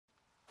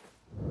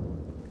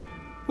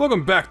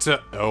Welcome back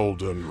to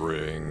Elden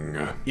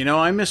Ring. You know,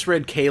 I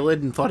misread Caelid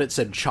and thought it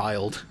said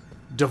child.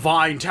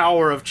 Divine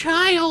Tower of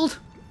Child!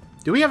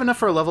 Do we have enough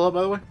for a level up,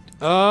 by the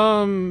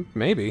way?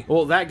 Maybe.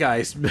 Well, that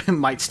guy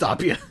might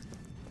stop you.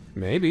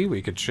 Maybe,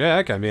 we could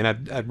check. I mean,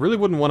 I really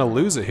wouldn't want to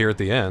lose it here at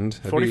the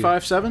end.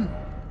 45-7?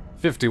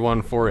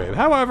 51-48.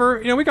 However,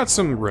 you know, we got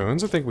some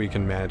runes. I think we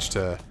can manage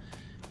to,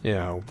 you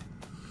know,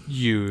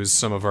 use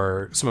some of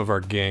our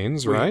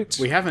gains, right?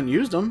 We haven't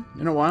used them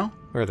in a while.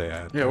 Where are they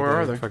at? Yeah, where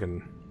are they?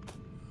 Fucking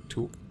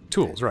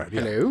tools, right?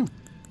 Yeah. Hello.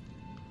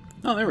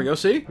 Oh, there we go.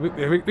 See?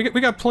 We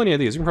got plenty of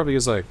these. We can probably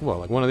use like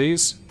one of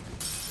these.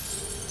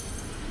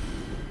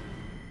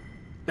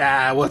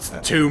 Ah, what's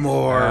two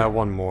more?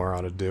 One more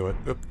ought to do it.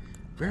 Oop.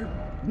 Where?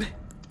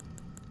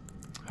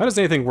 How does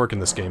anything work in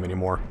this game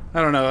anymore?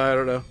 I don't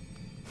know.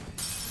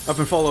 I've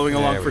been following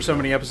along for so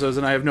many episodes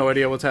and I have no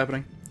idea what's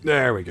happening.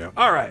 There we go.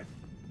 All right.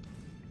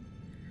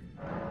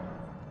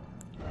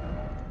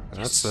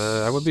 That's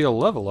that would be a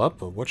level up,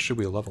 but what should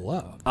we level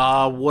up?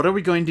 What are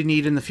we going to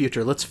need in the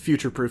future? Let's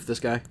future-proof this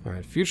guy. All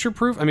right,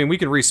 future-proof? I mean, we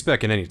can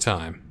respec at any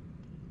time.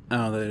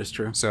 Oh, that is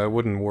true. So I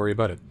wouldn't worry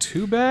about it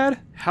too bad.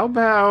 How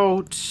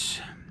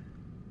about...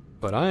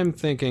 But I'm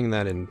thinking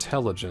that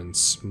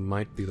intelligence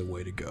might be the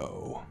way to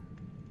go.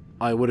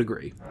 I would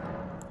agree.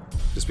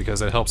 Just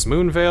because it helps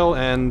Moonveil,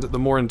 and the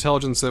more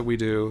intelligence that we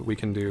do, we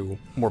can do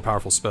more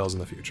powerful spells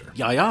in the future.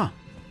 Yeah.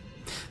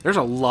 There's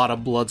a lot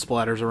of blood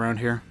splatters around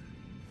here.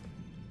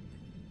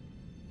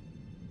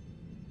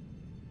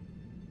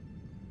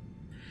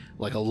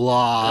 Like a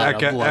lot of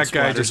blood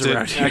splatters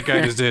around here. That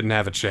guy just didn't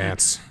have a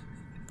chance.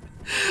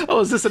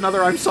 Oh, is this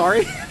another I'm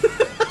sorry?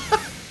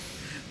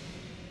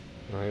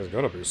 Well, he's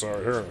gonna be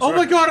sorry here in a Oh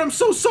my god, I'm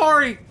so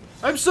sorry!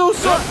 I'm so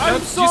sorry! I'm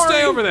sorry! You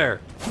stay over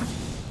there!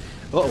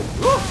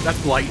 Uh-oh.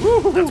 That's blight.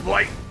 That's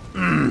blight.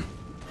 I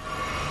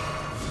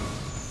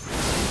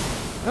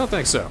don't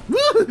think so.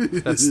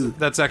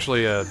 That's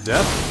actually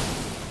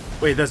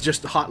death. Wait, that's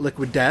just hot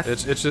liquid death?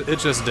 It's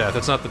just death.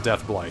 It's not the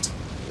death blight.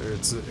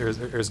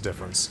 There's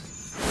difference.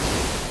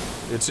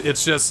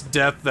 It's just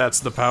death.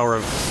 That's the power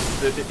of.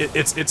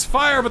 It's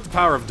fire, but the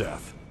power of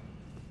death.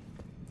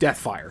 Death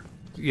fire.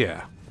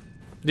 Yeah.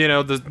 You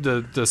know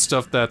the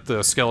stuff that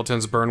the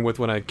skeletons burn with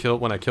when I kill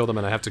them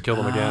and I have to kill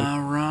them again.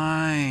 All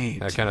right.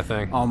 That kind of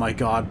thing. Oh my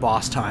god,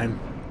 boss time.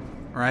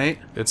 Right?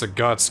 It's a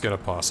godskin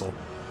apostle.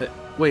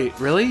 Wait,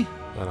 really?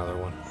 Another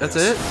one. That's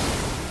yes. it?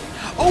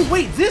 Oh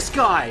wait, this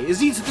guy! Is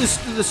he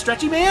the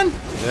stretchy man?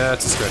 Yeah,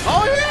 it's a stretchy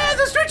man. Yeah,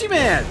 it's a stretchy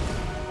man!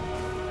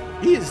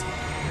 He is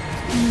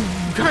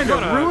kind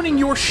of ruining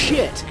your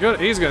shit. Good.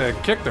 He's gonna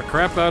kick the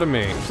crap out of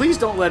me. Please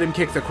don't let him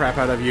kick the crap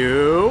out of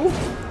you.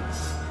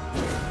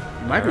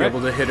 You might be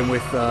able to hit him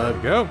with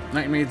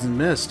Night Maids and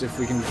Mist if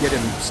we can get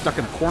him stuck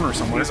in a corner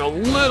somewhere. He's a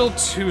little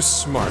too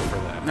smart for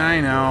that.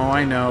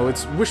 I know.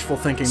 It's wishful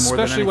thinking more than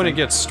anything. Especially when it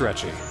gets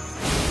stretchy.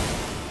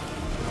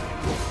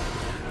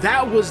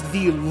 That was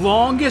the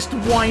longest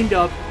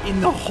wind-up in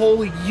the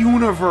whole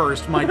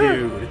universe, my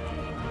dude.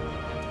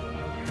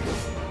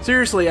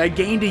 Seriously, I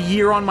gained a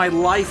year on my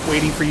life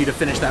waiting for you to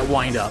finish that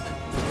wind-up.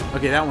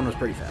 Okay, that one was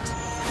pretty fast.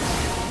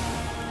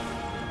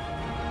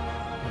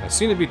 I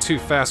seem to be too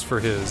fast for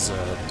his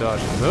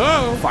dodging.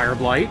 Oh! Fire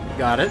Blight,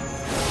 got it.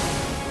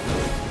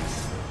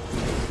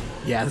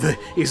 Yeah,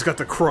 he's got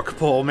the crook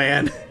pull,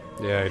 man.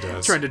 Yeah, he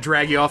does. Trying to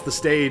drag you off the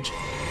stage.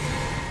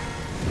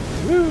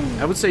 Woo.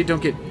 I would say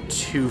don't get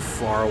too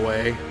far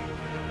away.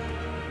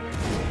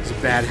 It's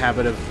a bad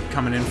habit of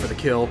coming in for the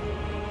kill.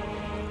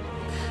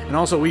 And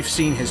also, we've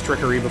seen his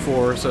trickery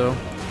before, so...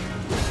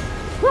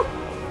 Woo.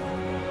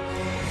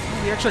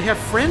 We actually have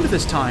Friend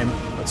this time.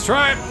 Let's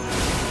try it!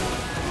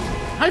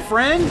 Hi,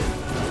 Friend!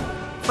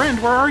 Friend,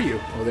 where are you?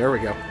 Oh, there we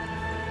go.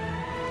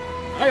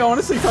 I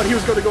honestly thought he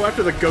was going to go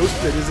after the ghost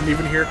that isn't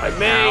even here. I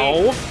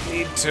may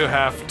need to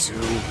have to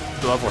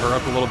level her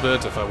up a little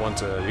bit if I want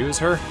to use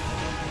her.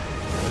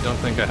 I don't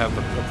think I have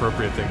the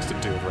appropriate things to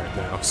do right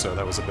now, so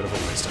that was a bit of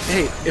a waste of time.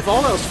 Hey, if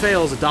all else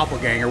fails, a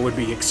doppelganger would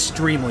be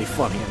extremely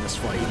funny in this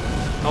fight.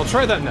 I'll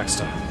try that next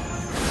time.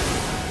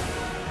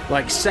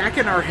 Like,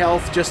 sacking our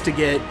health just to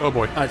get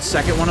a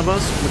second one of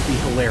us would be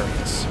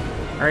hilarious.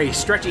 Alright,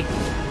 stretchy.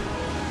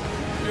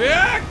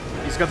 Yeah!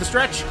 He's got the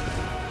stretch.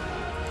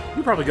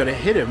 You probably could have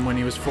hit him when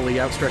he was fully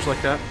outstretched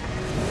like that.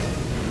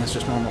 That's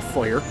just normal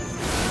fire.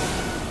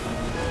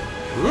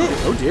 Ooh.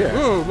 Oh dear.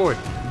 Oh boy.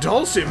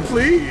 Dulcim,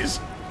 please!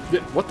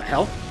 What the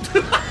hell?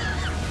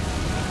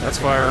 That's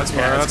fire, that's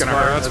fire, that's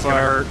fire, that's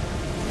fire.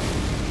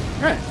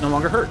 Alright, no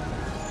longer hurt.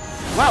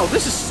 Wow,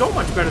 this is so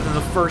much better than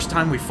the first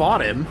time we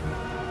fought him.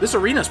 This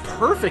arena's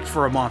perfect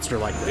for a monster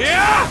like this.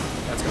 Yeah!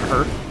 That's gonna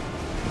hurt.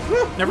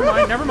 Never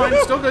mind,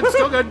 still good.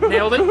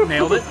 Nailed it.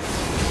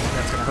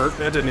 That's gonna hurt.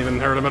 That didn't even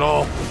hurt him at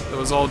all. It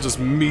was all just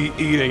me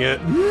eating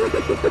it.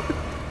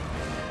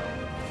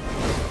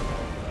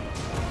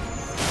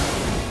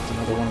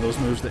 One of those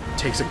moves that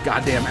takes a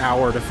goddamn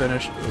hour to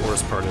finish. The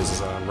worst part is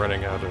I'm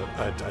running out of...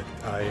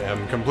 I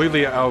am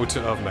completely out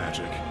of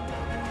magic.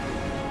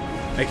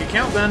 Make it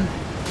count, then.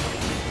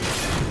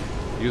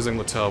 Using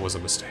Littell was a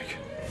mistake.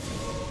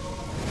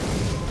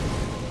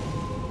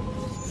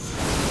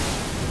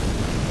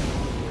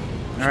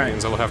 which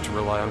means I will have to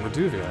rely on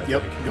Reduvia, I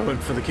Yep, think. going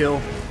for the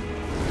kill.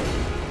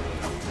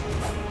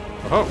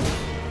 Oh.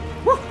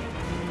 Woo!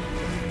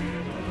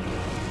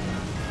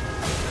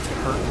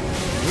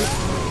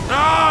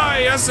 Ah,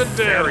 yes it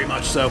did! Very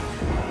much so.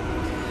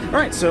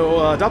 Alright,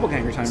 so,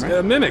 doppelganger time,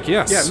 right? Mimic,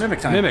 yes. Yeah, mimic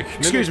time. Mimic.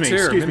 Excuse me,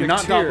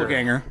 not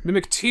doppelganger.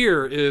 Mimic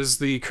tier is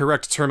the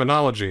correct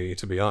terminology,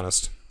 to be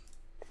honest.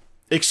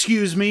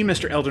 Excuse me,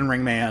 Mr. Elden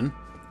Ring man.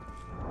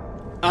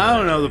 I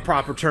don't know the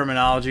proper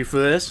terminology for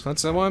this.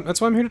 That's why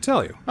I'm here to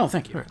tell you. Oh,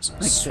 thank you. Alright, so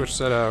switch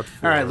that out.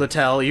 Alright,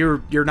 Littell,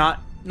 you're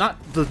not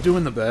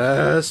doing the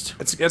best.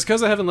 It's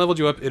because I haven't leveled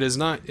you up. It is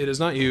not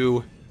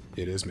you.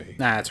 It is me.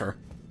 Nah, it's her.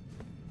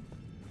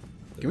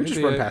 Can we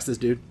just run past this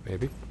dude?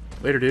 Maybe.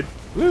 Later, dude.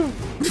 Woo!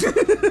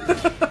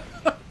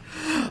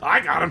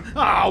 I got him!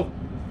 Oh!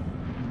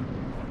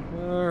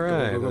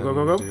 Alright.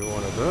 Go. Do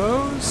one of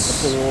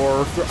those.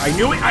 I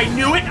knew it! I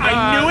knew it!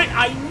 I knew it!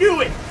 I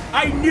knew it!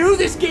 I knew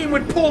this game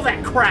would pull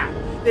that crap!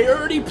 They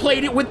already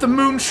played it with the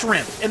moon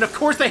shrimp, and of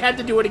course they had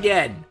to do it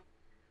again.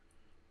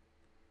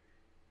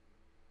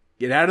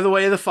 Get out of the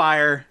way of the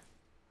fire.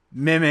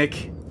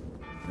 Mimic.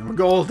 And we're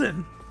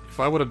golden. If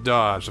I would have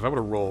dodged, if I would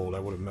have rolled, I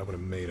would have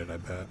made it, I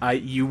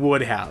bet. You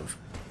would have.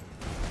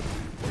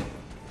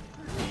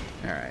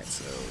 Alright,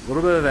 so a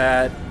little bit of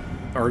that.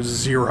 Or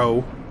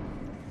 0.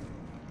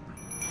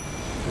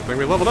 Good thing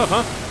we leveled up,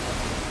 huh?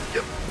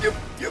 Yep,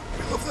 we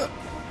love that.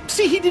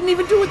 See, he didn't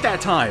even do it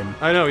that time.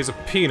 I know, he's a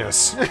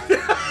penis.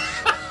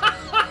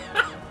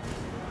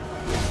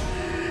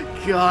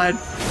 God.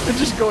 And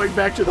just going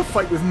back to the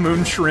fight with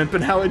Moon Shrimp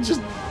and how it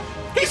just...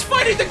 He's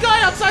fighting the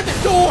guy outside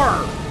the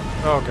door!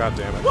 Oh, god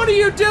damn it. What are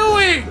you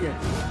doing?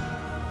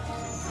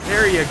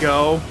 There you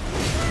go.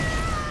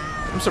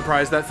 I'm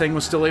surprised that thing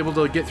was still able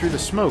to get through the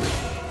smoke.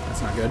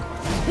 That's not good.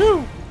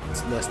 Whew.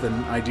 It's less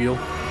than ideal.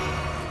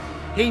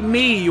 Hey,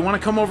 me, you want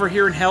to come over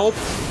here and help?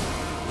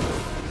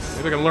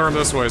 Maybe I can learn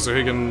this way so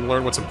he can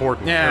learn what's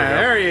important.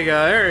 Yeah, there you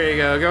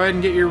go. Go ahead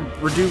and get your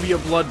Reduvia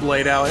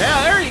Bloodblade out.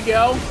 Yeah, there you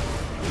go.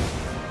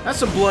 That's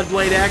some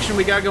Bloodblade action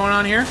we got going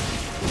on here.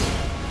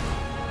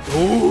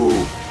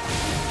 Ooh.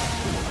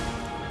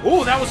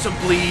 Ooh, that was some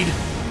bleed.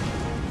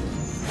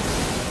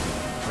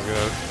 I'm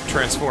gonna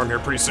transform here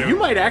pretty soon. You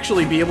might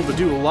actually be able to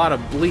do a lot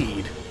of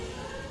bleed.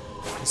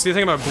 See, the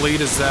thing about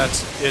bleed is that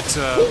it,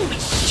 Holy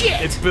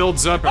shit! it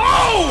builds up.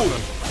 Oh!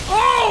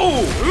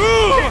 Oh!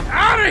 Get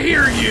out of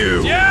here,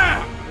 you!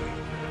 Yeah!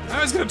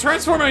 I was gonna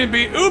transform him and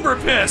be uber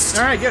pissed!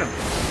 Alright, get him.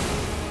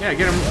 Yeah,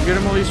 get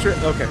him while he's straight.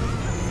 Okay.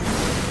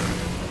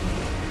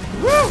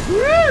 Woo!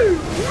 Woo!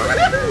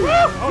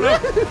 Oh no!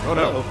 Oh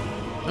no.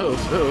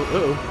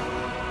 Oh.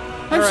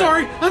 I'm All right.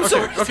 sorry. I'm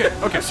sorry. Okay.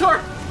 I'm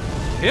sorry.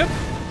 Yep.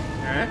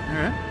 Alright.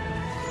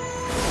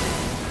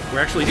 We're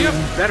actually doing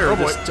better. Oh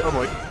boy. Oh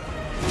boy.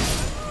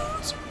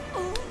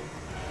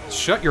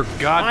 Shut your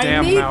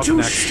goddamn mouth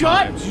next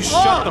time. You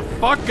shut the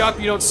fuck up.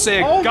 You don't say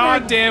a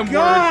goddamn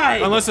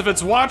word unless if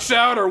it's watch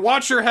out or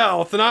watch your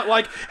health. Not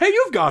like, hey,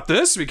 you've got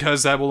this,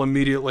 because that will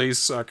immediately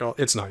suck all.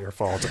 It's not your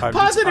fault.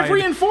 Positive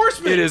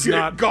reinforcement. It is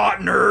not.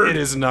 Nerd. It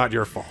is not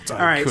your fault. All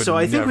right, so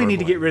I think we need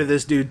to get rid of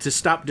this dude to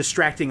stop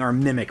distracting our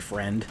mimic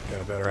friend.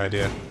 Got a better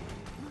idea.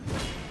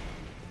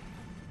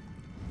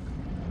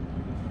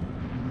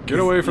 Get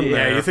away from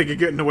there. Yeah, you think you're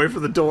getting away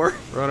from the door?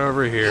 Run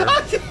over here.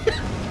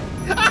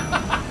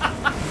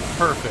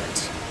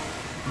 Perfect.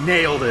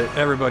 Nailed it.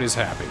 Everybody's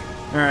happy.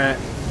 Alright.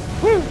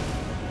 Woo!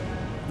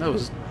 That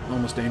was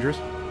almost dangerous.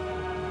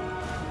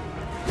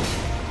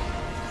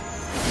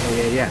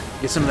 Yeah.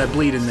 Get some of that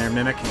bleed in there,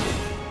 Mimic.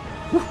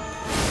 Woo!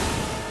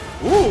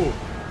 Ooh!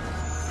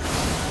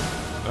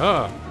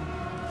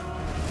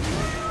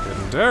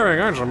 Getting daring,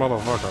 aren't you,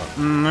 motherfucker?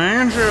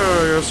 Ain't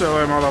you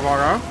silly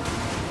motherfucker?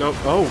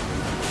 Oh.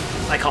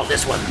 I call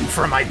this one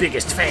for my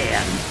biggest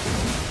fan.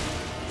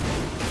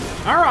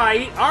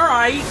 Alright.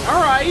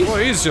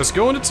 Boy, he's just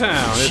going to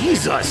town.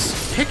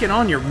 Jesus! Picking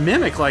on your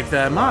Mimic like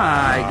that,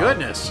 my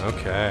goodness.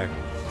 Okay.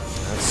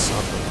 That's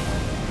something.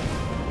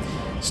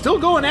 Still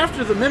going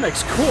after the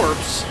Mimic's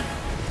corpse.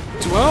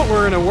 Well,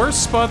 we're in a worse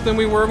spot than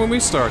we were when we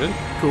started.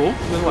 Cool.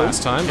 Than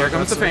last time. Here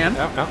comes the fan.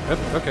 Yep,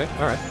 okay,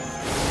 alright.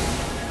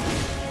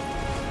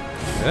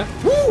 Yeah.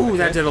 Woo! Okay.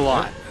 That did a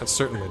lot. Yeah, that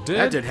certainly did.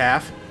 That did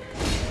half.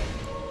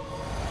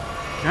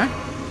 Okay.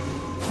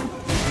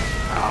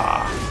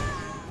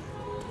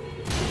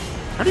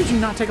 How did you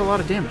not take a lot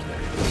of damage there?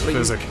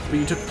 Physic. But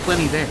you took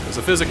plenty there. It's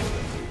a physic.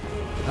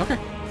 Okay.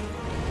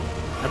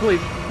 I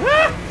believe.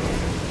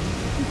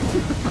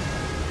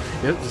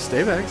 Yep, just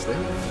stay back.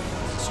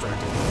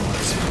 Distracting.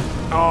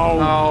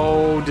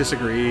 Oh,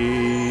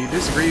 disagree.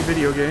 Disagree,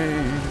 video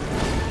game.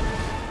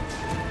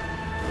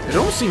 It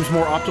almost seems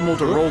more optimal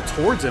to roll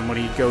towards him when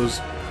he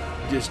goes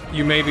just...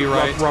 You may be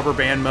right. Rubber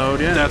band mode,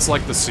 yeah. That's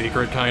like the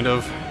secret, kind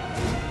of.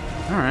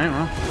 Alright,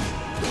 well.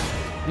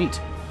 Neat.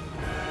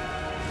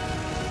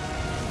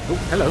 Oh,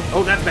 hello.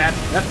 Oh, that's bad.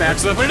 That's bad.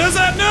 Except when he does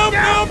that, nope.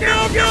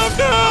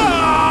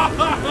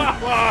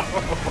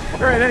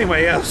 Alright,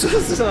 anyway, yeah. So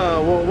this is,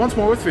 well, once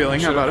more with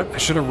feeling. How about it? I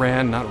should have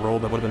ran, not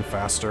rolled. That would have been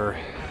faster.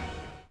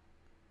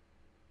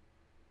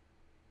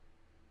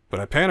 But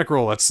I panic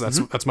roll.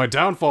 That's my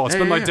downfall. It's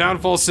been my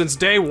downfall since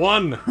day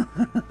one.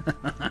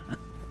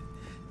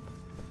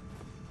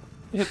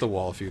 You hit the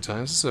wall a few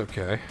times. It's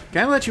okay.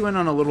 Can I let you in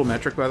on a little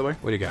metric, by the way?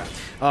 What do you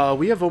got?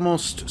 We have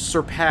almost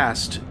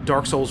surpassed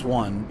Dark Souls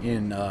 1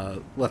 in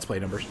Let's Play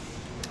numbers.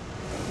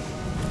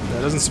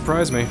 That doesn't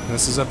surprise me.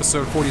 This is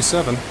episode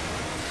 47.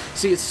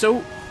 See, it's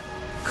so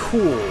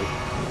cool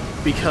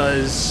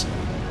because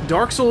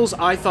Dark Souls,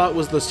 I thought,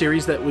 was the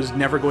series that was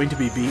never going to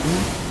be beaten,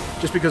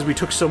 just because we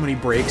took so many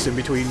breaks in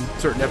between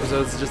certain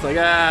episodes. It's just like,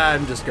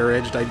 I'm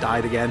discouraged, I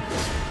died again.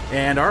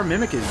 And our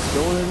Mimic is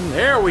going...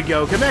 There we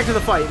go, come back to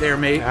the fight there,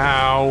 mate.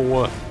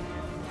 Ow.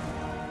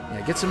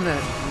 Yeah, get some of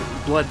that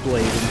blood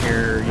blade in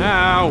here.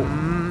 Ow.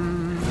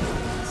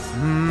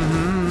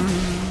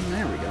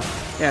 There we go.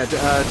 Yeah,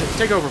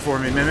 take over for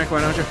me, Mimic, why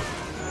don't you?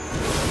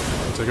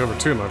 Don't take over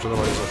too much,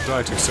 otherwise I'll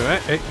die too soon.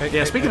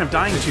 Yeah, speaking of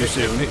dying too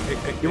soon,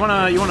 you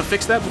wanna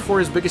fix that before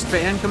his biggest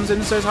fan comes in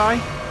and says hi?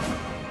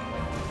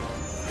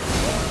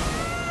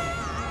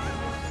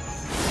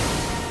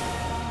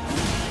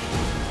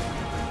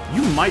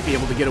 You might be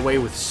able to get away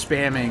with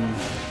spamming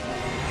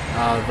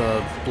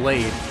the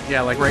blade.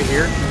 Yeah, like right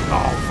here.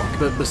 Oh, fuck.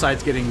 But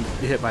besides getting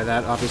hit by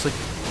that, obviously.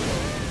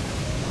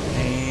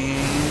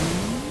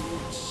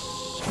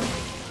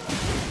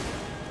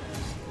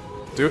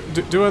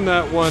 And... Doing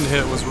that one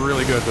hit was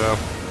really good, though.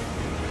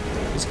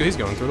 He's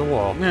going through the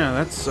wall. Yeah,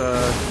 that's,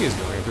 He's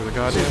going through the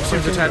goddamn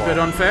seems a tad bit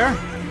unfair.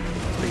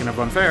 Speaking of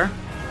unfair,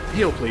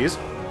 heal, please.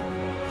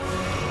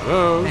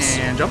 Those.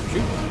 And jump.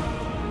 Shoot.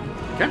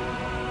 Okay.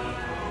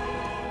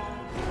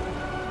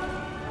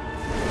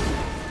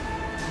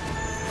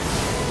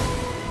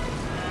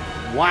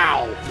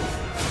 Wow.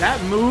 That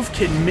move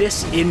can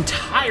miss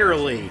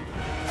entirely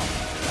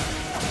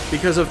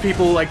because of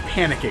people, like,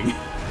 panicking.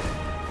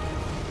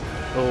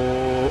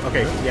 Oh,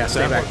 okay. Yeah,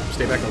 stay back.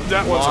 Stay back a lot.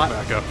 That was a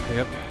backup.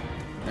 Yep.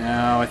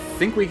 Now, I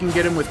think we can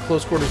get him with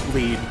close quarters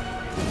bleed.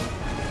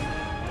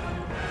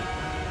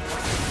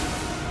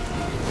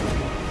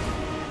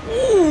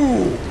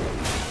 Ooh!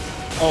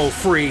 Oh,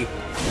 free.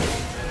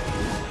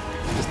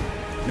 Just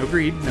no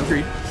greed, no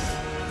greed.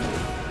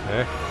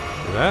 Okay,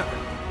 do that.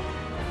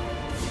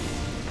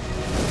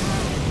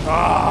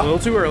 Ah! A little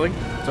too early.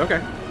 It's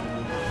okay.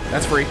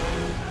 That's free.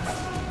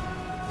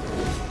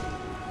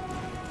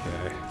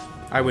 Okay.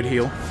 I would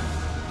heal.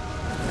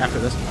 After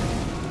this.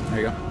 There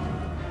you go.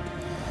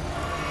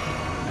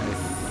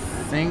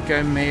 I think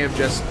I may have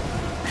just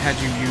had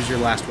you use your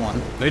last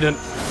one. They didn't.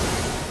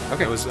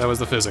 Okay. That was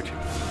the physic.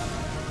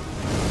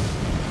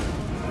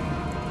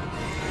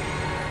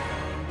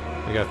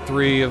 We got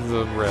 3 of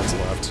the reds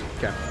left.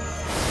 Okay.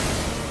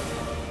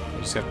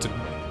 We just have to...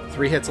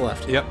 3 hits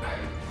left. Yep.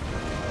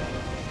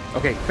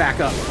 Okay, back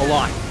up. A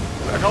lot.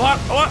 Back a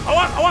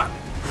lot.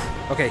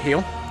 Okay,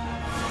 heal.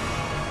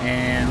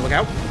 And look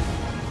out.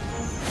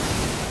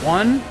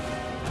 1.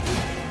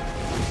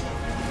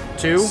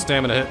 2.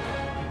 Stamina hit.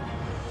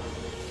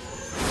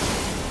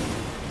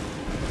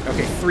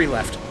 Okay, 3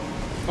 left.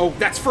 Oh,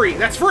 that's free.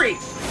 That's free.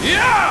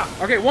 Yeah!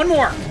 Okay, 1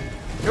 more.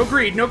 No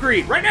greed. No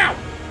greed. Right now.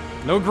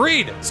 No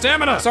greed.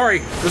 Stamina. Sorry.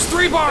 There's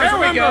 3 bars. There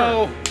we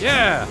go.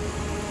 Yeah.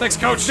 Thanks,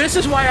 coach. This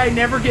is why I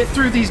never get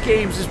through these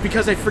games, is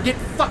because I forget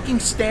fucking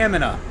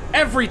stamina.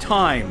 Every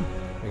time.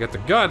 We got the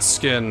god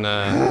skin,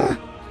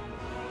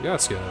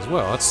 god skin as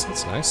well.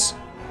 That's nice.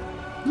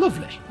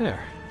 Lovely.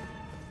 There.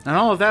 And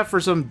all of that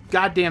for some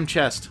goddamn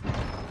chest.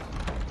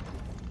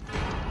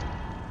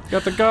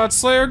 Got the God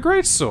Slayer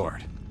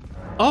Greatsword.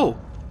 Oh.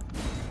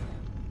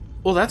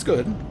 Well, that's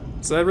good.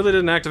 So that really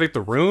didn't activate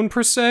the rune,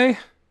 per se?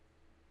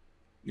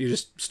 You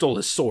just stole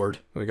his sword.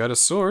 We got his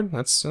sword.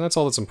 That's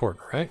all that's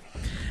important, right?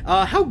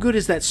 How good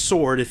is that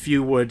sword? If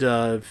you would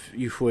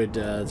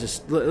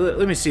just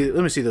let me see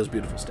those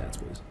beautiful stats,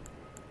 please.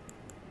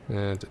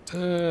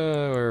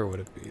 Where would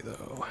it be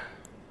though?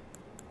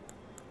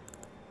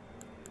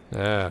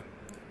 Where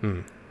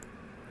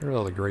would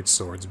all the great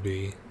swords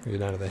be? Maybe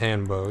down to the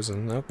hand bows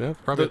and nope,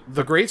 probably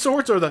the great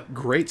swords or the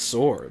great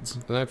swords?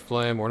 the Night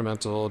Flame,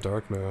 Ornamental,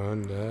 Dark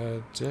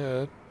Moon,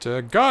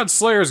 God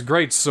Slayer's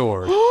Great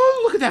Sword.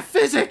 Oh, look at that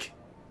physic!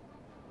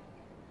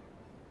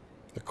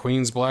 The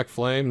Queen's Black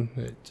Flame.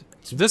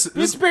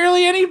 It's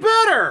barely any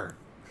better!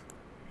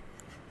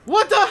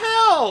 What the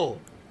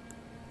hell?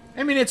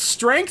 I mean, its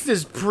strength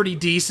is pretty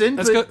decent,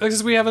 That's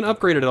because we haven't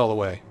upgraded it all the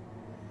way.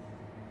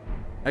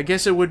 I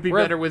guess it would be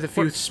better with a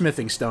few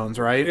smithing stones,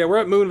 right? Yeah, we're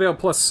at Moonveil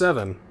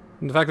 +7.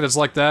 And the fact that it's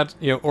like that,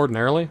 you know,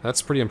 ordinarily,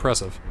 that's pretty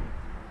impressive.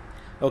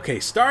 Okay,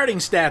 starting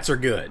stats are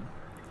good.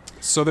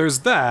 So there's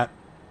that.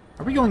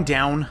 Are we going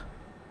down?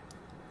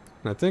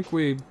 And I think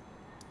we... I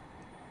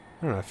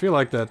don't know, I feel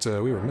like that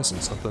we were missing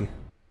something.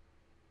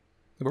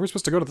 Were we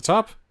supposed to go to the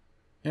top?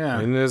 Yeah.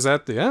 And is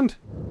that the end?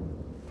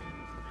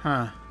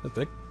 Huh. I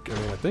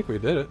think we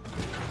did it.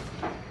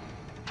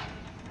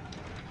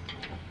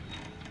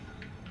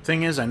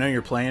 Thing is, I know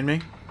you're playing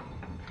me.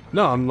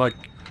 No, I'm like...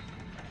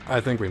 I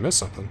think we missed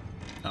something.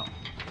 Oh.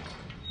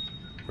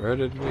 Where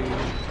did we...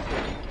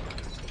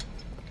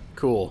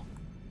 Cool.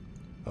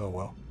 Oh,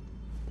 well.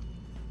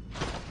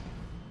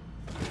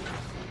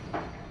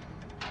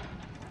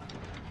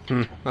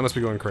 I must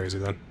be going crazy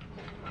then.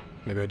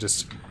 Maybe I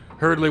just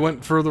hurriedly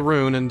went for the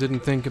rune and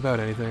didn't think about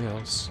anything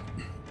else.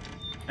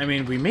 I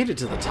mean, we made it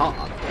to the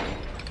top.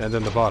 And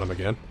then the bottom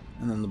again.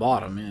 And then the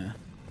bottom, yeah.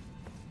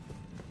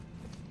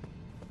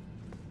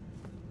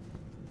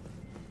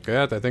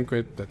 Yeah, I think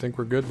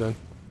we're good then.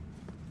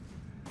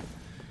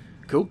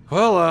 Cool.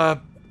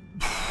 Well,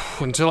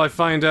 until I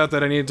find out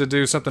that I need to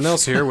do something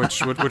else here,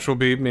 which will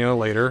be, you know,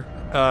 later.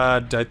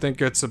 I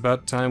think it's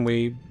about time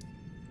we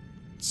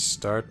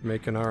start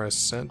making our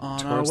ascent on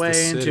towards our way the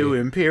city. into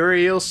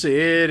Imperial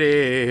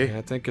City. Yeah,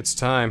 I think it's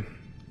time.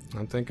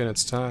 I'm thinking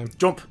it's time.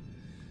 Jump.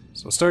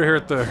 So we'll start here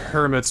at the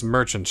Hermit's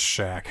Merchant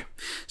Shack.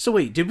 So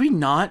wait, did we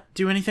not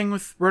do anything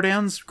with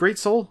Rodan's Great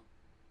Soul?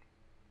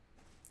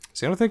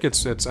 See, I don't think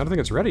it's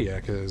ready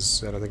yet,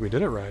 because I don't think we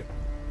did it right.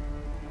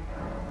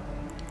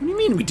 What do you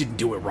mean we didn't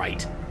do it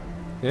right?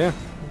 Yeah,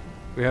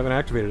 we haven't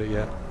activated it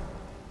yet.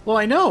 Well,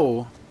 I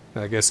know.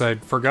 I guess I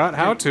forgot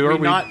how to. Did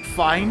we not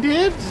find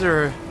it,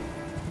 or?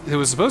 It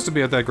was supposed to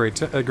be at that great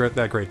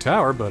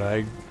tower, but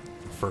I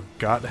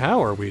forgot how,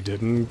 or we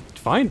didn't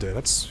find it.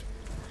 That's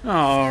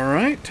all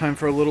right. Time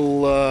for a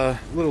little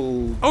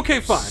okay,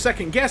 fine.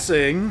 Second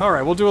guessing. All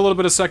right, we'll do a little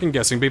bit of second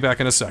guessing. Be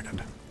back in a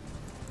second.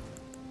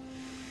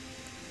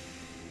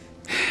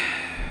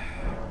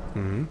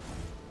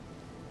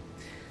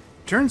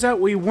 Turns out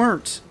we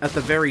weren't at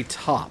the very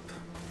top.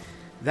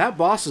 That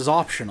boss is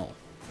optional.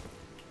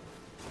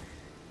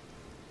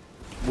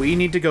 We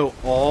need to go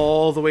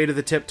all the way to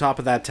the top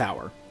of that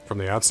tower. From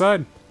the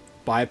outside?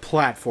 By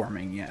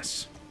platforming,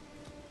 yes.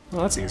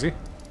 Well, that's easy.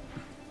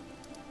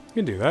 You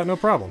can do that, no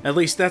problem. At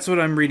least that's what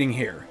I'm reading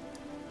here.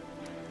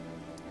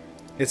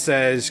 It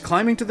says,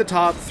 climbing to the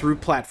top through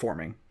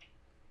platforming.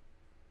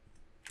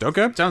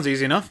 Okay. Sounds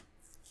easy enough.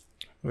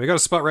 We got a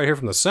spot right here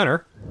from the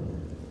center.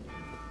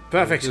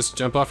 Perfect. Just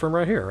jump off from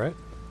right here, right?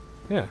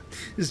 Yeah.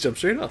 Just jump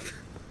straight up.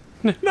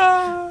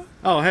 No.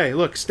 Oh, hey,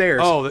 look, stairs.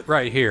 Oh,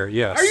 right here,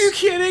 yes. Are you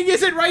kidding?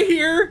 Is it right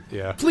here?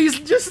 Yeah. Please,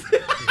 just...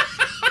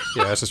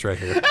 Yeah, it's just right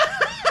here.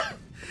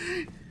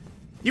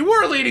 You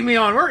were leading me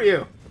on, weren't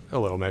you? A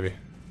little, maybe.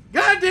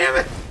 God damn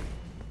it!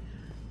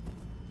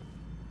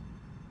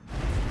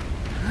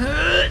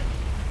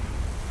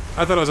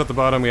 I thought I was at the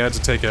bottom. We had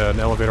to take an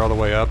elevator all the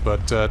way up,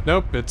 but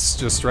nope, it's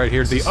just right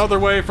here, the other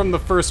way from the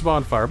first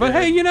bonfire. But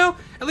hey, you know,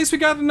 at least we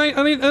got a nice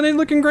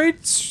looking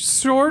great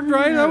sword,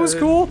 right? Yeah, that was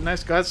cool.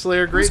 Nice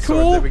Godslayer great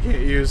cool. sword that we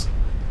can't use.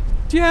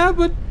 Yeah,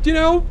 but you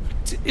know,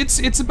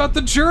 it's about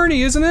the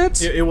journey, isn't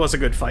it? It was a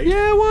good fight.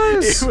 Yeah, it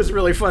was. It was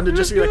really fun to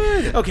just be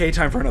like, okay,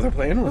 time for another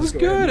plan. It was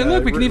good, and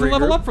look, we can even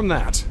level up from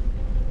that.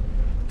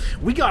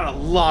 We got a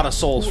lot of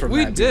souls from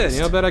that. We did. You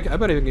know, I bet I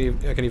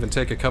can even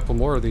take a couple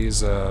more of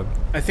these. I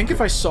think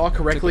if I saw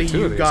correctly,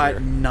 you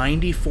got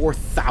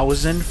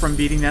 94,000 from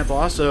beating that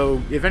boss.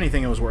 So if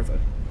anything, it was worth it.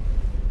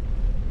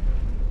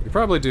 We could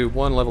probably do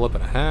one level up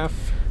and a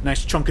half.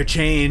 Nice chunk of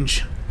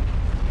change.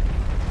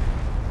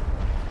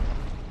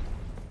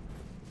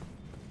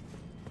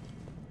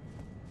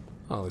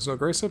 Oh, there's no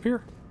grace up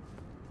here?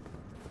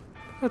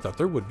 I thought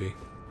there would be.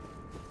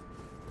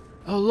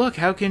 Oh, look,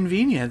 how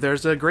convenient.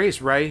 There's a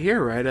grace right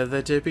here, right at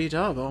the tippy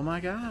top. Oh my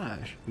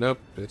gosh. Nope,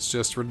 it's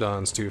just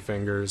Radahn's 2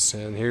 fingers.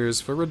 And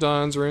here's for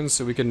Radahn's rune,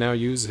 so we can now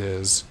use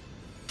his.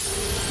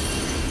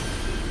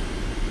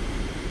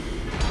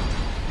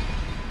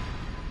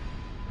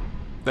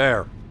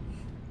 There.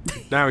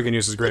 Now we can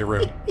use his great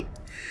rune.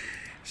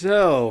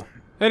 So...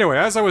 Anyway,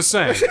 as I was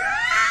saying,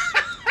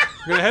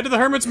 we're gonna head to the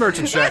Hermit's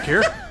Merchant Shack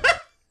here.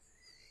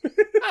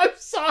 I'm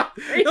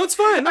sorry. No, it's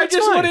fine. I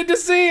just wanted to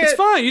see it. It's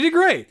fine. You did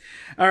great.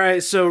 All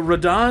right, so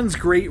Radahn's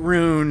Great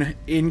Rune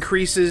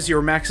increases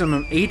your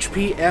maximum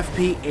HP,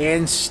 FP,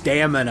 and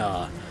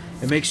stamina.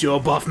 It makes you a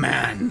buff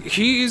man.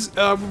 He's,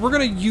 we're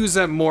gonna use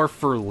that more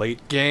for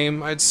late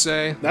game, I'd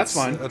say. That's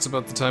fine. That's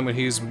about the time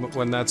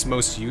when that's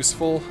most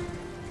useful.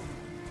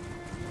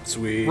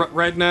 Sweet.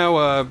 Right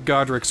now,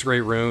 Godric's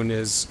Great Rune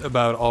is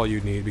about all you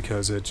need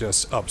because it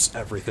just ups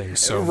everything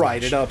so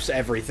much. It ups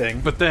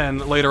everything. But then,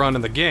 later on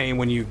in the game,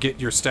 when you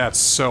get your stats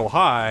so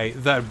high,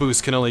 that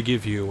boost can only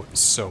give you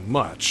so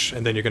much.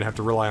 And then you're gonna have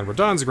to rely on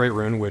Radahn's Great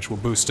Rune, which will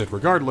boost it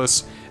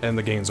regardless, and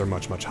the gains are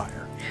much, much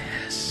higher.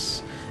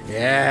 Yes.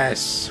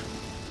 Yes.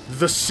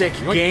 The sick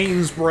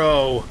gains,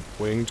 bro.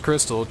 Winged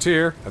Crystal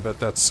Tear. I bet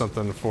that's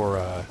something for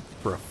a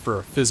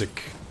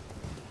physic.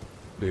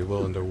 Be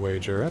willing to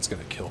wager. That's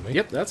gonna kill me.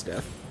 Yep, that's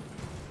death.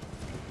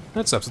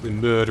 That's absolutely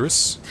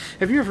murderous.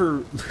 Have you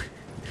ever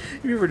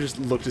just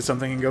looked at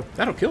something and go,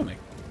 that'll kill me?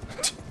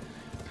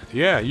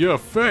 Yeah, your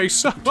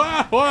face. That's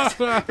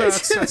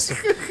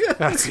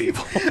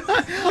evil.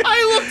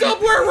 I looked up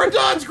where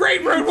Radahn's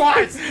Great Rune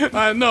was!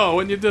 I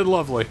know, and you did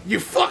lovely. You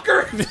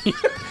fucker!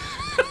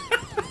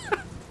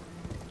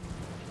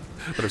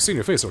 But I've seen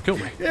your face, it'll kill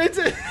me.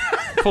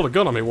 Pulled a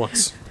gun on me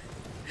once.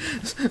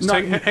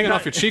 Hanging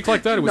off your cheek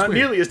like that, it was not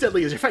weird. Nearly as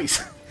deadly as your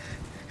face.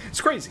 It's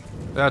crazy.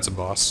 That's a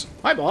boss.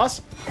 Hi,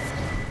 boss.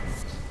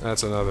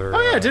 That's another...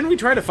 Oh yeah, didn't we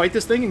try to fight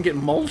this thing and get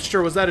mulched,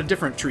 or was that a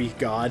different tree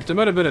god? There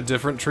might have been a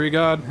different tree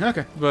god.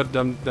 Okay. But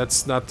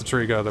that's not the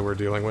tree god that we're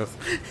dealing with.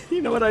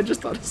 You know what, I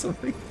just thought of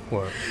something.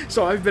 What?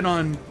 So I've been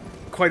on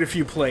quite a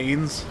few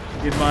planes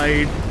in my...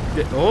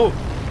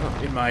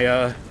 in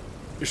my,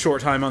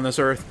 short time on this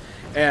Earth.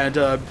 And,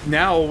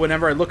 now,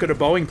 whenever I look at a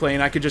Boeing plane,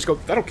 I could just go,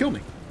 that'll kill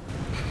me.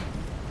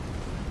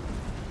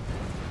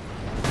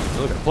 I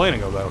look at a plane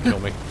and go, that'll kill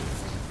me.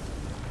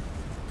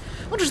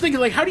 I'm just thinking,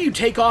 like, how do you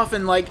take off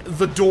and, like,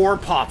 the door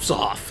pops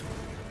off?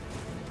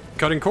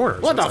 Cutting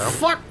corners. What the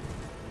fuck?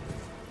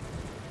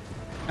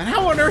 And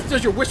how on earth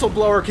does your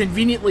whistleblower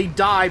conveniently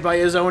die by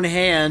his own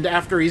hand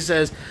after he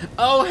says,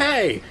 oh,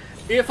 hey,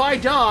 if I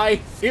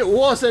die, it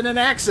wasn't an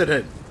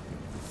accident?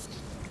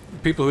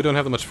 People who don't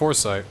have that much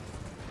foresight.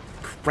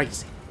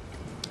 Crazy.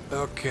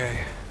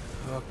 Okay.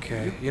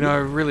 Okay. You know, I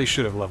really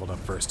should have leveled up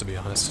first, to be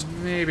honest.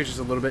 Maybe just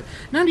a little bit.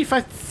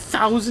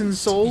 95,000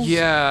 souls?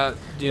 Yeah,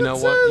 you know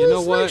what? You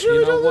know what?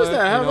 You know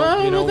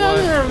what? You know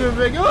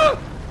what?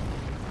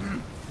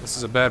 This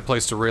is a bad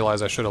place to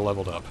realize I should have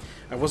leveled up.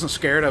 I wasn't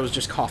scared, I was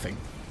just coughing.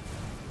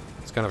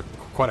 It's kind of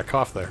quite a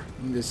cough there.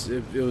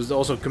 It was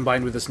also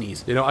combined with a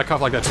sneeze. You know, I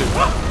cough like that too.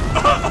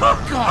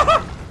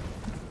 God!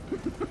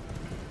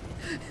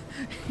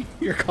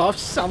 Your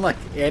coughs sound like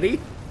Eddie?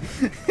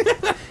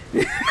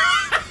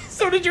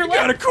 So did your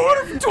got a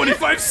quarter for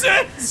 25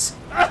 cents!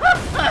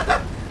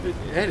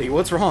 Eddie,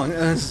 what's wrong?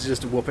 This is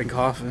just a whooping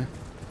cough.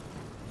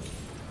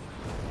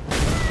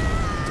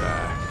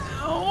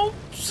 Oh,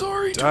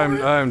 sorry,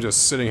 I'm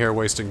just sitting here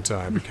wasting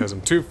time because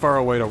I'm too far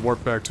away to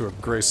warp back to a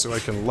grace so I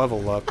can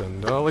level up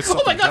and at least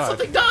oh my god,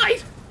 something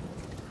died!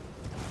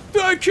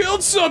 I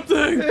killed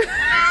something!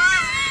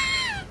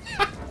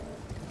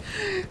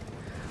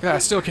 Yeah, I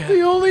still can't.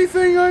 The only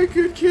thing I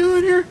could kill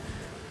in here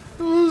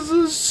was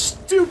a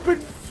stupid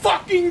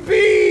fucking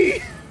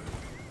bee!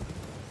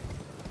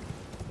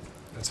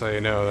 That's how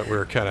you know that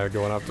we're kind of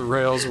going off the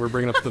rails. We're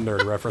bringing up the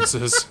nerd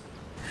references.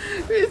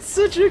 It's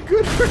such a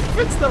good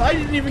reference that I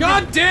didn't even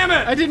God damn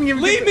it! I didn't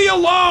even leave me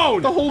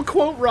alone! The whole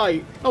quote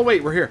right. Oh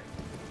wait, we're here.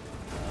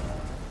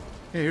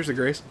 Hey, here's the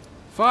grace.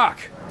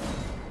 Fuck.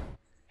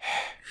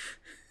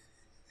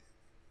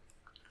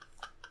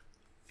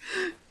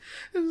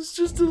 It's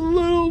just a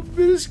little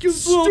minuscule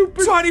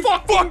stupid tiny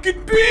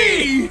fucking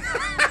bee!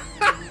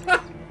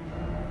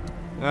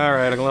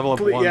 Alright, I can level up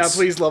once. Yeah,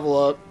 please level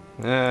up.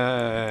 Hey.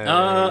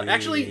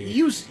 Actually,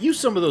 use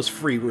some of those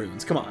free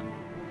runes. Come on.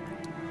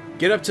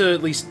 Get up to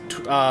at least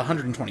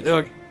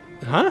 120.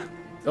 Huh?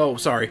 Oh,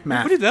 sorry,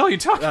 math. What the hell are you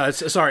talking?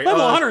 Sorry.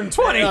 Level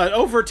 120.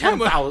 Over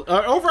 10,000.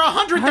 Over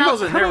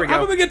 100,000. There we go. How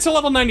about we get to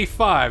level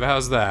 95?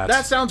 How's that?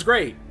 That sounds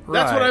great.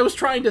 That's what I was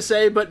trying to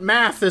say, but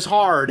math is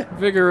hard.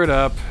 Vigor it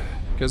up,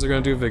 because they're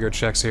gonna do vigor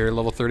checks here.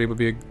 Level 30 would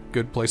be a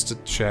good place to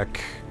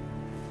check.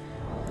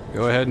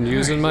 Go ahead and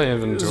use in my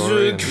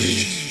inventory. And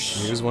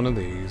use one of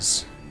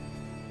these.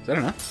 Is that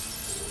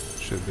enough?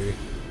 Should be.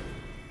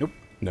 Nope.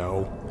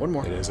 No. One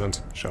more. It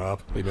isn't. Shut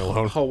up. Leave me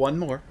alone. Oh, one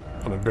more.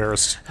 I'm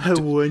embarrassed.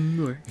 One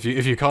more.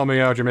 If you call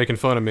me out, you're making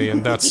fun of me,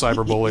 and that's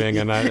cyberbullying,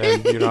 and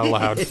you're not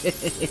allowed.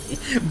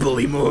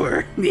 Bully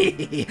more.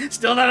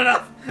 Still not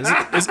enough.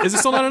 Is it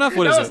still not enough?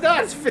 What is it? No, it's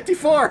not. It's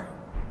 54.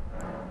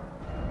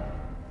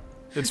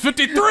 It's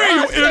 53,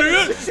 you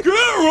idiot! Get it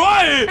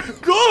right!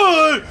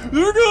 God!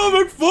 They're gonna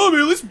make fun of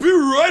me, let's be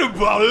right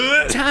about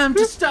it! Time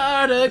to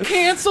start a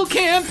cancel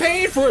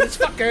campaign for this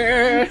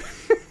fucker!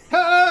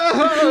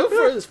 Oh,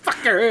 for this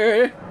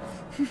fucker!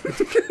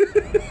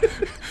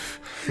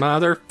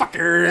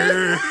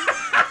 Motherfucker!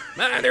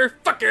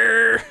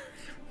 Motherfucker!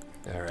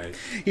 Alright.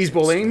 He's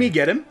bullying me,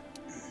 get him.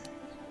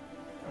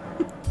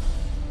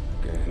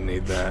 Okay, I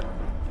need that.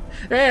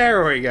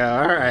 There we go,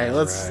 alright,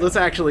 let's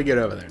actually get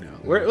over there now.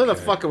 Where the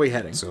fuck are we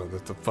heading? So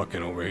the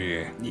fucking over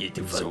here. Yeah,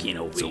 fucking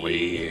over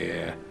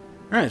here.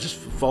 Alright, just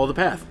follow the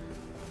path.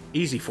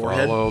 Easy,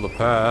 forehead. Follow the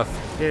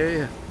path.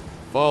 Yeah.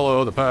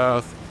 Follow the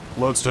path.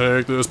 Let's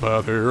take this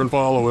path here and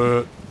follow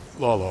it.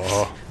 La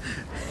la.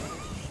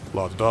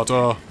 La da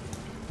da.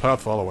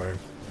 Path following.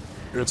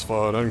 It's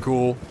fun and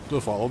cool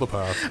to follow the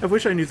path. I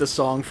wish I knew the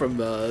song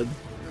from oh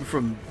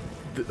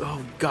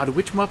god,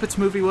 which Muppets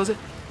movie was it?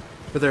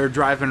 Where they're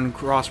driving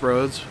across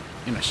roads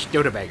in a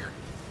Studebaker.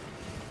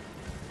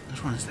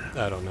 Which one is that?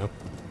 I don't know.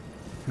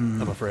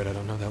 I'm afraid I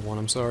don't know that one,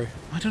 I'm sorry.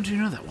 Why don't you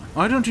know that one?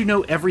 Why don't you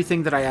know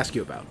everything that I ask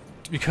you about?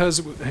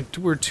 Because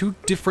we're two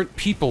different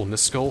people,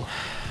 Niskel.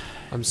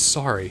 I'm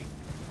sorry.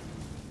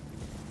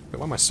 Wait,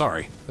 why am I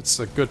sorry? That's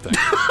a good thing.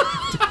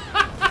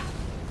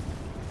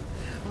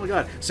 Oh my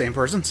god, same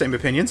person, same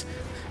opinions.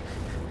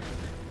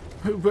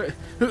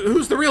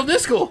 Who's the real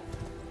Niskel?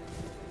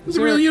 Who's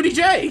the real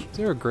UDJ? Is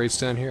there a grace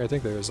down here? I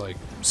think there's like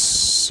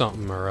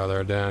something or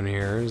other down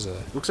here.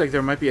 Looks like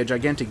there might be a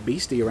gigantic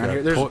beastie around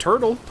here. There's a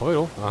turtle.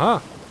 Turtle.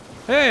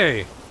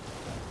 Hey,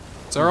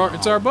 it's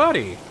our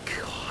buddy.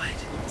 God,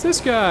 it's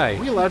this guy. Are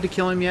we allowed to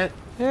kill him yet?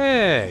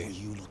 Hey. What are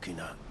you looking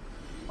at?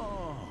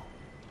 Oh,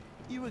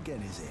 you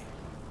again, is it?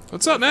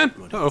 What's up, man?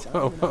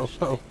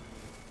 Oh.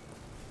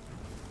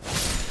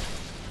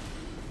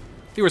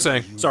 You were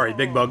saying? Sorry,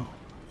 big bug.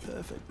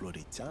 Perfect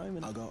bloody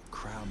timing. I got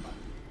crab.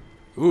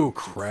 Ooh,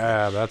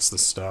 crab, that's the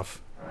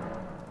stuff.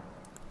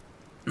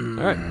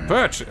 Alright,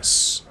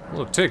 purchase.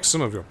 We'll take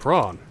some of your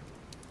prawn.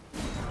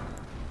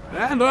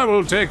 And I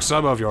will take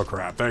some of your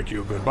crab. Thank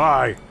you,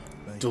 goodbye.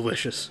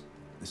 Delicious.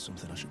 There's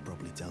something I should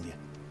probably tell you.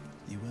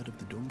 You heard of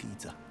the Dung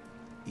Eater?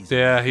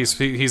 Yeah, he's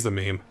the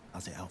meme.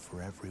 Has it out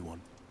for everyone.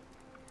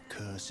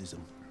 Curses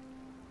him.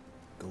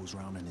 Goes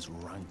round in his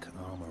rank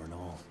armor and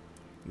all.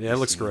 Yeah, it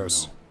looks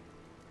gross.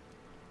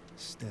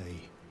 Stay,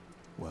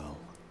 well,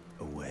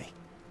 away.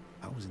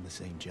 I was in the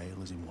same jail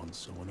as him once,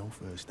 so I know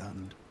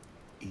firsthand.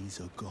 He's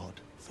a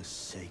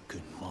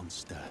god-forsaken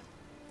monster.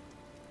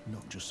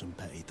 Not just some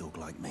petty thug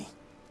like me.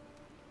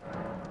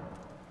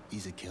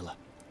 He's a killer.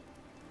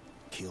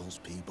 Kills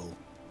people.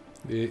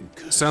 It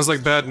sounds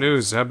like bad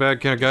news. How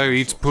bad can a guy who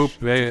eats poop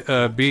be?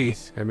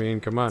 I mean,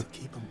 come on. To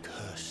keep him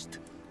cursed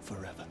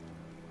forever.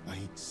 I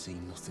ain't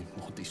seen nothing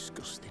more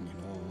disgusting in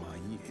all my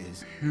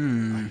years.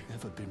 I've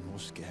never been more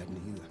scared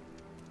neither.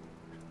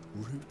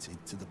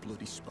 Rooted to the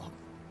bloody spot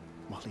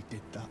while he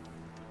did that.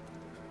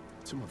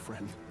 To my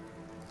friend.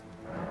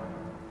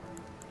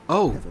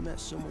 Oh. Never met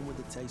someone with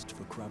a taste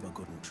for crab I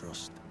couldn't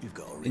trust. You've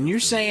got a real And you're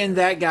saying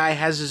that guy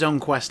has his own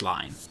quest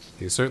line?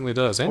 He certainly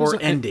does. And Or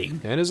his ending.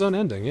 And his own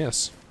ending,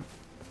 yes.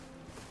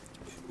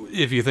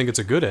 If you think it's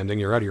a good ending,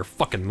 you're out of your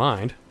fucking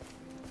mind.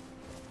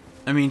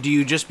 I mean, do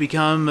you just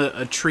become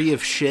a tree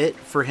of shit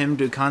for him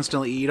to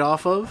constantly eat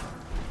off of?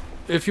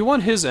 If you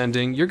want his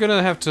ending, you're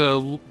gonna have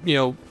to, you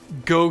know,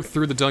 go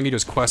through the Dung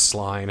Eater's quest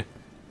line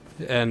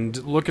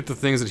and look at the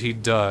things that he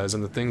does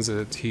and the things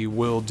that he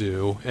will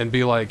do and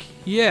be like,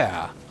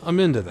 yeah, I'm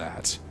into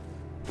that.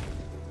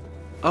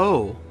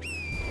 Oh.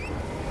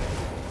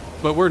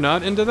 But we're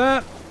not into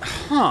that?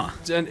 Huh.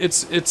 And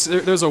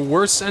there's a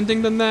worse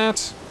ending than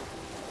that.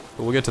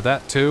 But we'll get to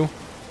that too.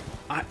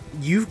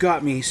 You've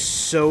got me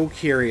so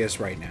curious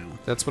right now.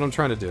 That's what I'm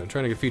trying to do. I'm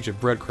trying to feed you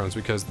breadcrumbs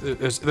because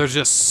there's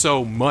just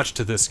so much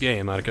to this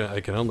game. I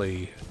can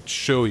only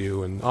show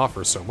you and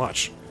offer so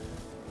much.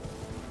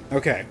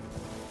 Okay.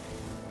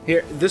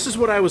 Here, this is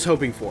what I was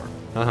hoping for.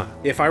 Uh-huh.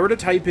 If I were to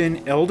type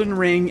in Elden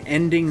Ring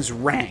endings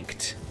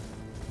ranked,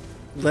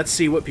 let's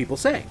see what people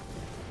say.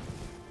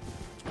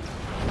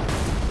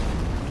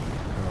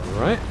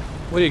 Alright.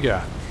 What do you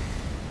got?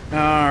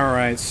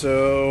 Alright,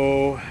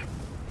 so...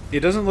 It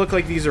doesn't look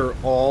like these are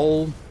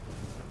all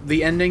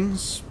the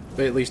endings.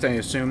 But at least I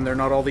assume they're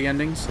not all the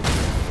endings.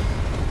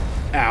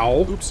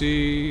 Ow.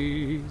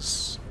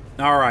 Oopsies.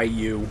 Alright,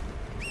 you.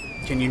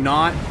 Can you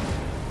not?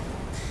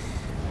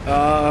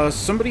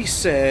 Somebody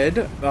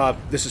said,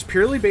 this is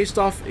purely based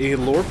off a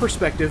lore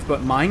perspective,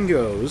 but mine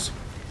goes,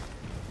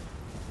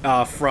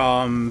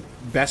 from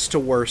best to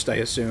worst, I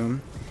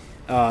assume.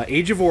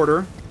 Age of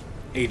Order,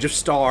 Age of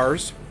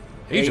Stars,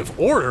 Age of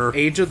Order?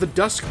 Age of the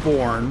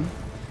Duskborn,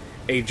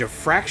 Age of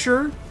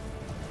Fracture,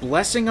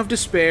 Blessing of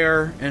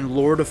Despair, and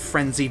Lord of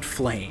Frenzied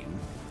Flame.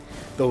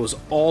 Those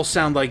all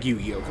sound like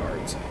Yu-Gi-Oh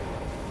cards.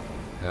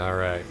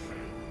 Alright.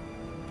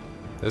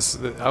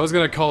 I was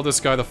gonna call this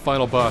guy the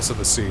final boss of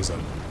the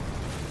season.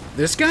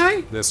 This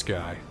guy? This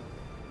guy.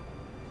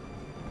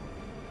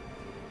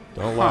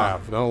 Don't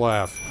laugh. Don't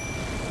laugh.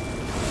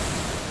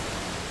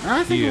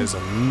 I think He is a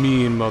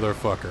mean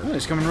motherfucker. Oh,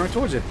 he's coming right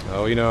towards it.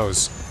 Oh, he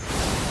knows.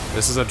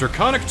 This is a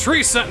Draconic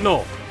Tree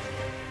Sentinel!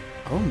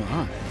 Oh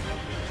my.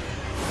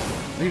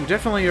 We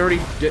definitely already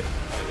did.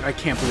 I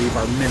can't believe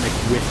our mimic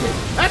with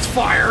it. That's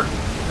fire!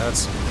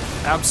 That's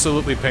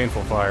absolutely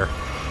painful fire.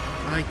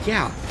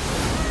 Yeah.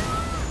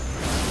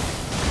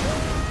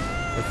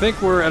 I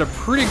think we're at a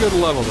pretty good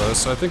level though,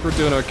 so I think we're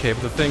doing okay,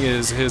 but the thing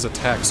is, his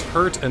attacks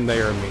hurt and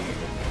they are mean.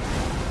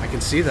 I can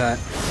see that.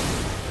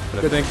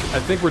 But I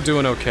think we're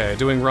doing okay.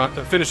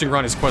 Finishing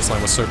Ronnie's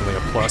questline was certainly a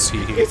plus.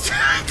 Jesus!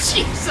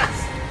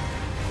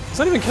 He's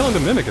not even killing the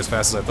Mimic as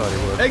fast as I thought he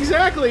would.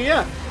 Exactly,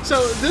 yeah.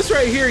 So this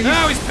right here,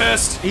 Now he's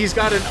pissed! He's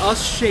got an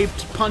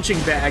us-shaped punching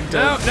bag to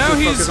now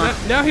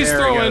he's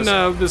throwing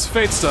there this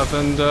fate stuff,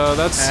 and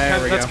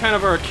that's kind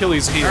of our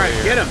Achilles heel. Alright,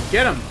 here. get him,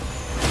 get him!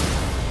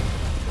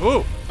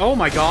 Ooh! Oh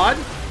my god!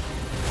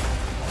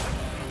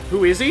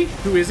 Who is he?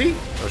 Who is he?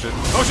 Oh shit!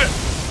 Oh shit!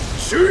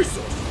 Jesus!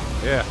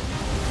 Yeah.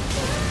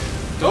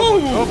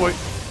 Oh boy!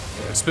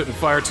 Yeah, spitting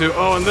fire too.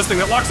 Oh, and this thing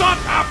that locks on!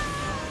 Ah!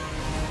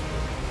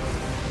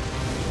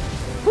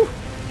 Whew.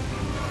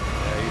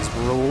 Yeah, he's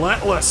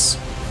relentless.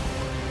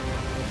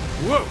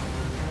 Whoa!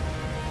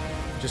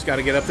 Just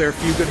gotta get up there, a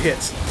few good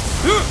hits.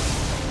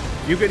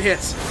 Few good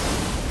hits.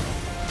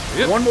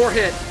 Yep. One more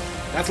hit.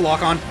 That's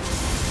lock on.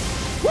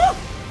 Woo!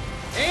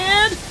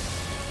 And...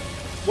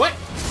 What?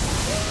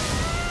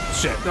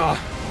 Shit. Oh.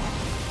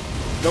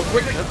 No,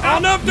 quickly. Oh,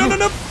 no, no, no,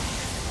 no!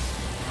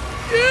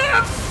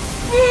 Yeah!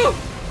 Woo!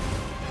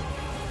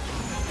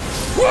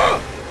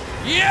 Woo!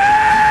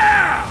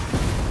 Yeah!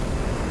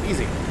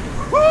 Easy.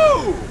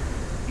 Woo!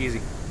 Easy.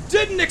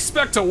 Didn't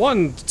expect to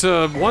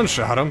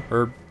one-shot him.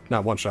 Or,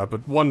 not one-shot,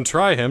 but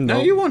one-try him.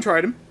 No, you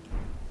one-tried him.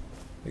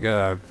 You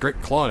got a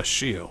great claw and a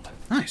shield.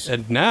 Nice.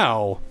 And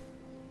now...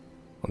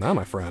 Well, now,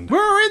 my friend.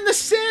 We're in the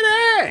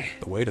city!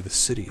 The way to the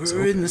city is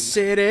We're open. in the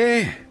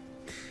city.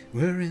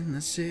 We're in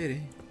the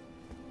city.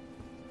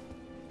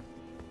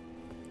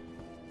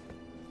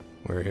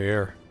 We're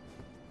here.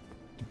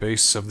 The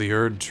base of the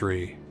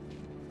Erdtree.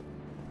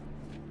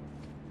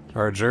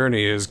 Our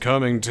journey is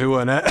coming to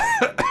an end.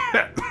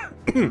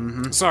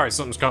 Sorry,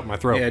 something's caught in my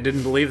throat. Yeah, I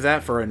didn't believe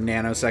that for a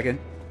nanosecond.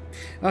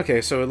 Okay,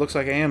 so it looks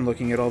like I am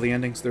looking at all the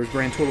endings. There's a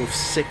grand total of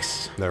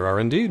 6. There are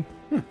indeed.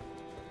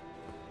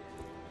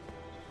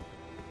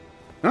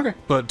 Okay.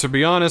 But to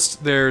be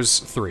honest, there's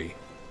 3.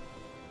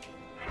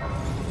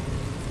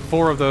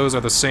 4 of those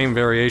are the same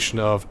variation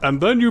of,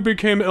 and then you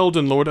became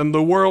Elden Lord and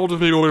the world,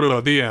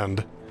 the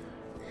end.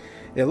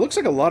 It looks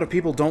like a lot of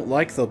people don't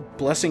like the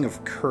Blessing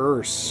of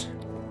Curse.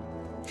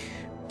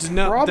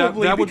 No,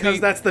 Probably that would because be,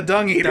 that's the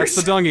Dung Eaters. That's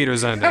the Dung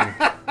Eaters ending.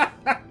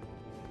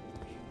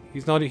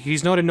 He's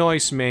not a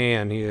nice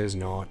man, he is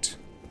not.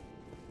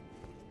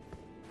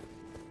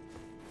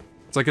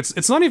 It's like,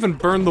 it's not even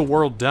burn the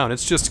world down,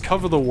 it's just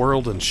cover the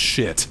world in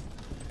shit.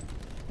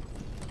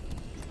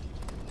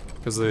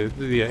 Because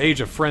the Age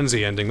of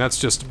Frenzy ending, that's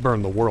just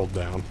burn the world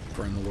down.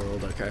 Burn the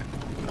world, okay.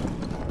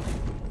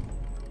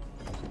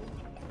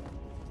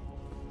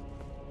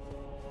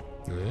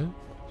 Yeah?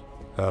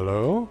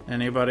 Hello?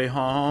 Anybody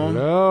home?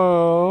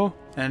 Hello?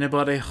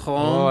 Anybody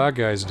home? Oh, that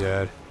guy's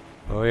dead.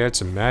 Oh, he had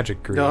some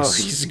magic grease.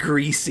 Oh, he's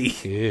greasy.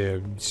 Yeah,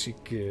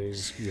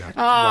 yeah.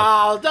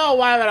 Oh, don't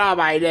wipe it on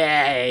my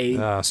name.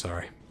 Ah,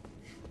 sorry.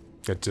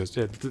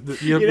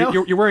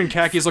 You're wearing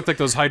khakis, look like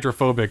those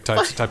hydrophobic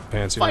type of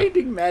pants. You know?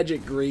 Finding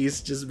magic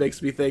grease just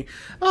makes me think,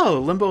 oh,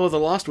 Limbo of the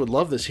Lost would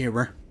love this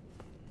humor.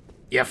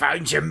 You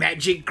found your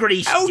magic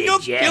grease,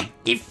 did you? Look,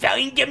 you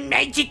found the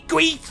magic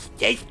grease.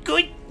 That's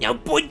good. Now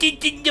put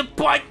it in the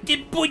pot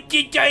and put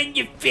it on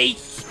your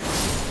face.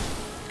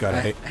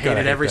 I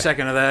hated every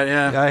second of that,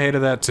 yeah. I hated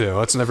that too.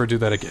 Let's never do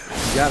that again.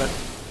 Got it.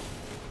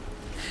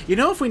 You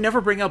know, if we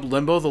never bring up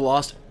Limbo of the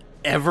Lost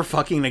ever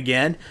fucking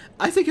again,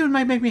 I think it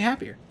might make me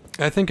happier.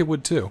 I think it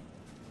would too.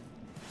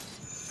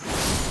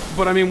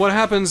 But I mean, what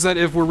happens that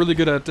if we're really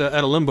good at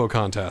a Limbo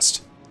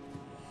contest?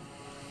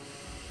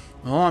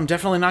 Well, I'm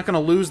definitely not going to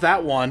lose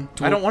that one.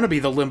 I don't want to be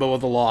the Limbo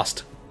of the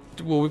Lost.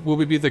 Will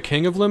we be the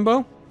king of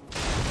Limbo?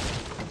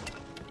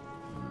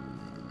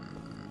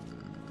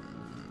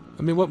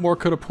 I mean, what more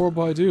could a poor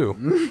boy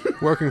do?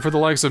 Working for the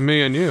likes of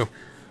me and you.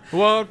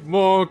 What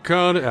more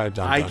could...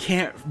 I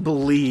can't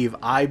believe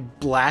I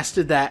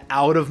blasted that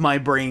out of my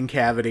brain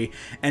cavity,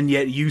 and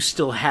yet you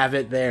still have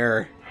it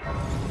there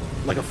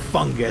like a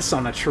fungus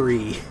on a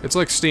tree. It's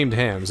like steamed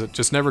hams. It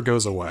just never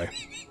goes away.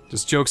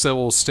 Just jokes that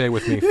will stay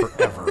with me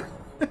forever.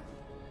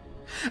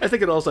 I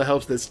think it also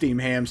helps that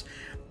steamed hams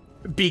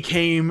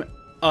became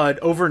an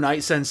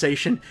overnight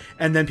sensation,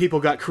 and then people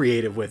got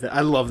creative with it.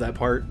 I love that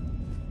part.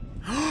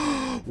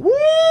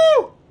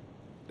 Woo!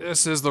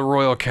 This is the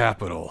royal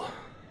capital.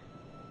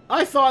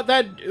 I thought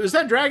was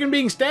that dragon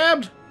being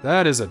stabbed?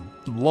 That is a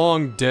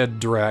long dead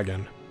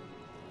dragon.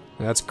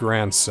 That's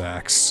Grand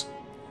Sax.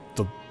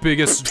 The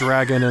biggest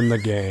dragon in the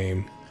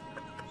game.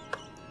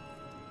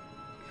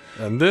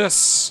 And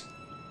this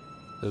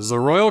is the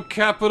royal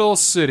capital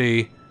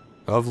city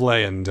of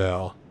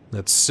Leyendell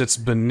that sits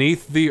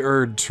beneath the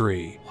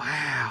Erdtree.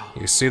 Wow.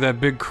 You see that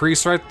big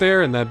crease right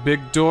there and that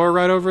big door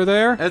right over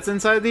there? That's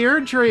inside the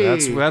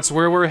Erdtree. That's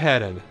where we're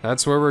headed.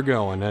 That's where we're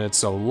going. And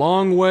it's a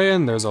long way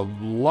and there's a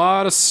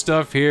lot of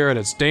stuff here and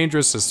it's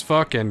dangerous as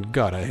fuck and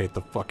God, I hate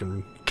the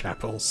fucking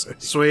capital city.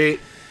 Sweet.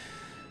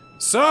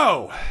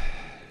 So,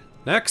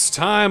 next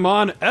time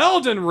on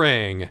Elden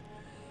Ring,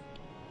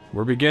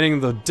 we're beginning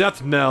the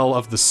death knell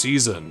of the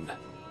season.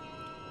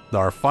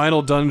 Our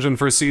final dungeon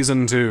for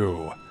Season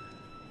 2.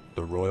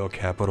 The Royal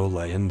Capital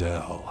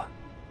Leyendell.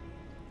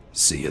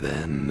 See you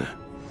then.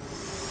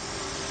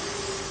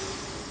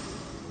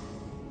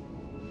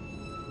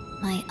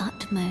 My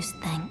utmost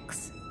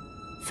thanks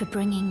for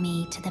bringing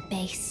me to the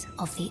base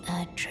of the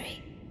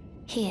Erdtree.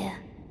 Here,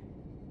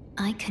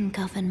 I can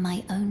govern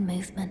my own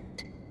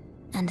movement,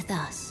 and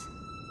thus,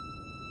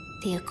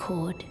 the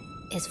accord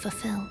is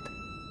fulfilled.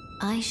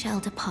 I shall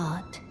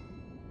depart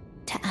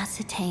to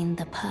ascertain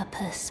the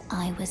purpose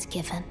I was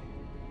given.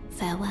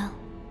 Farewell.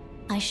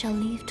 I shall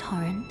leave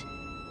Torrent,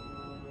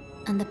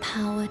 and the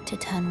power to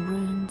turn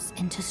runes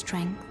into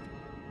strength.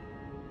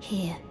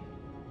 Here,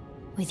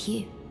 with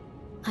you,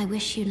 I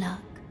wish you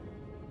luck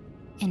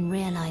in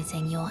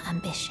realizing your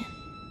ambition.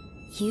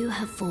 You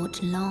have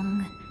fought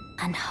long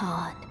and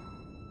hard.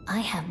 I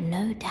have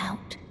no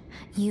doubt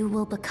you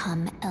will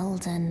become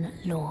Elden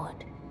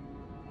Lord.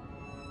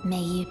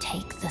 May you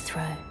take the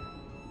throne.